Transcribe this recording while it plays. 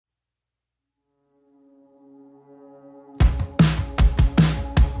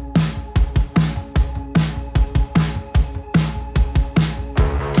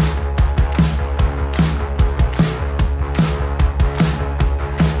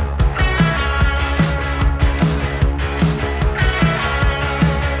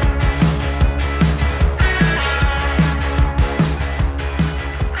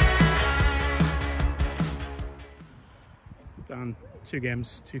2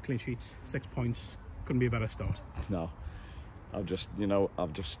 games, 2 clean sheets, 6 points. Couldn't be a better start. No, I've just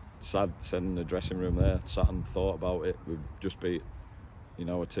sat in the dressing room there, sat and thought about it. We've just beat,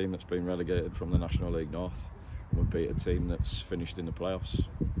 a team that's been relegated from the National League North. We've beat a team that's finished in the playoffs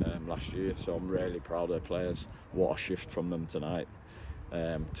last year, so I'm really proud of the players. What a shift from them tonight.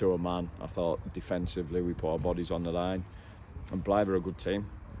 To a man, I thought defensively we put our bodies on the line, and Blyth are a good team.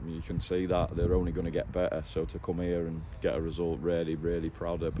 You can see that they're only going to get better, so to come here and get a result, really, really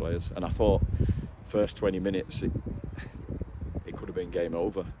proud of the players. And I thought first 20 minutes it could have been game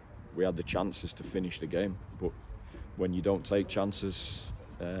over. We had the chances to finish the game, but when you don't take chances,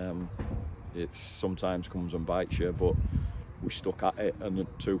 it sometimes comes and bites you. But we stuck at it, and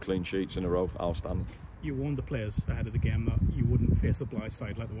 2 clean sheets in a row, outstanding. You warned the players ahead of the game that you wouldn't face a Blyth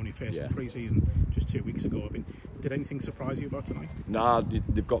side like the one you faced in pre-season just 2 weeks ago. I mean, did anything surprise you about tonight? Nah,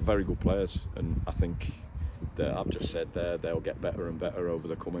 they've got very good players, and I think that I've just said they'll get better and better over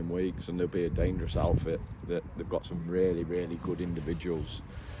the coming weeks, and they'll be a dangerous outfit. They've got some really, really good individuals,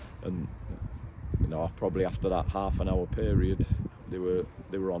 and probably after that half an hour period, they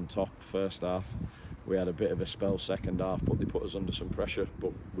were on top first half. We had a bit of a spell second half, but they put us under some pressure.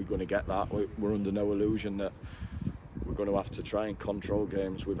 But we're going to get that. We're under no illusion that we're going to have to try and control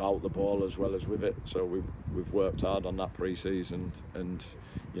games without the ball as well as with it. So we've worked hard on that pre-season, and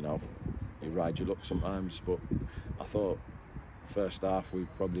you ride your luck sometimes. But I thought first half we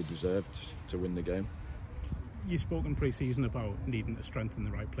probably deserved to win the game. You spoke in pre-season about needing to strengthen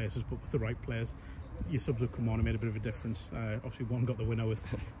the right places, but with the right players. Your subs have come on and made a bit of a difference. Obviously one got the winner with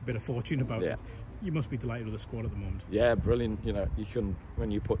a bit of fortune about it. You must be delighted with the squad at the moment. Yeah, brilliant. You can, when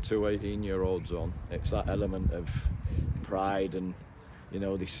you put 2 18-year-olds on, it's that element of pride, and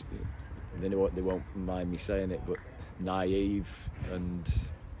this, they won't mind me saying it, but naive, and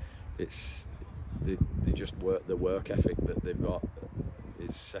it's they just work, the work ethic that they've got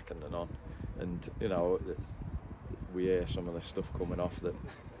is second to none. And we hear some of the stuff coming off that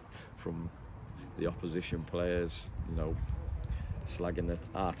from the opposition players, slagging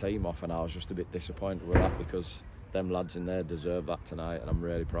our team off, and I was just a bit disappointed with that, because them lads in there deserve that tonight, and I'm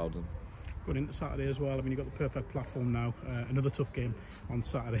really proud of them. Going into Saturday as well, I mean, you've got the perfect platform now. Another tough game on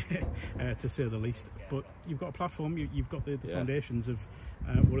Saturday, to say the least. But you've got a platform, you've got the foundations of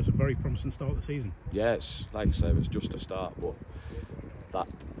what is a very promising start of the season. Yeah, it's like I say, it's just a start, but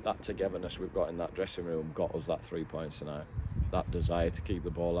that togetherness we've got in that dressing room got us that 3 points tonight. That desire to keep the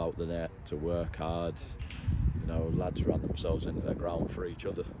ball out the net, to work hard. Lads ran themselves into the ground for each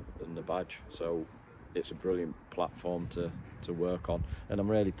other and the badge. So it's a brilliant platform to work on, and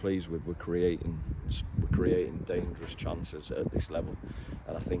I'm really pleased with we're creating dangerous chances at this level.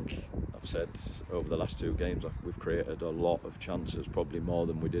 And I think I've said over the last 2 games we've created a lot of chances, probably more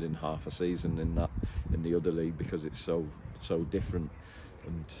than we did in half a season in the other league, because it's so different.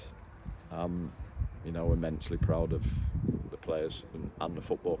 And I'm immensely proud of the players and the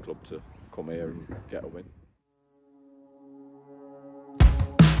football club to come here and get a win.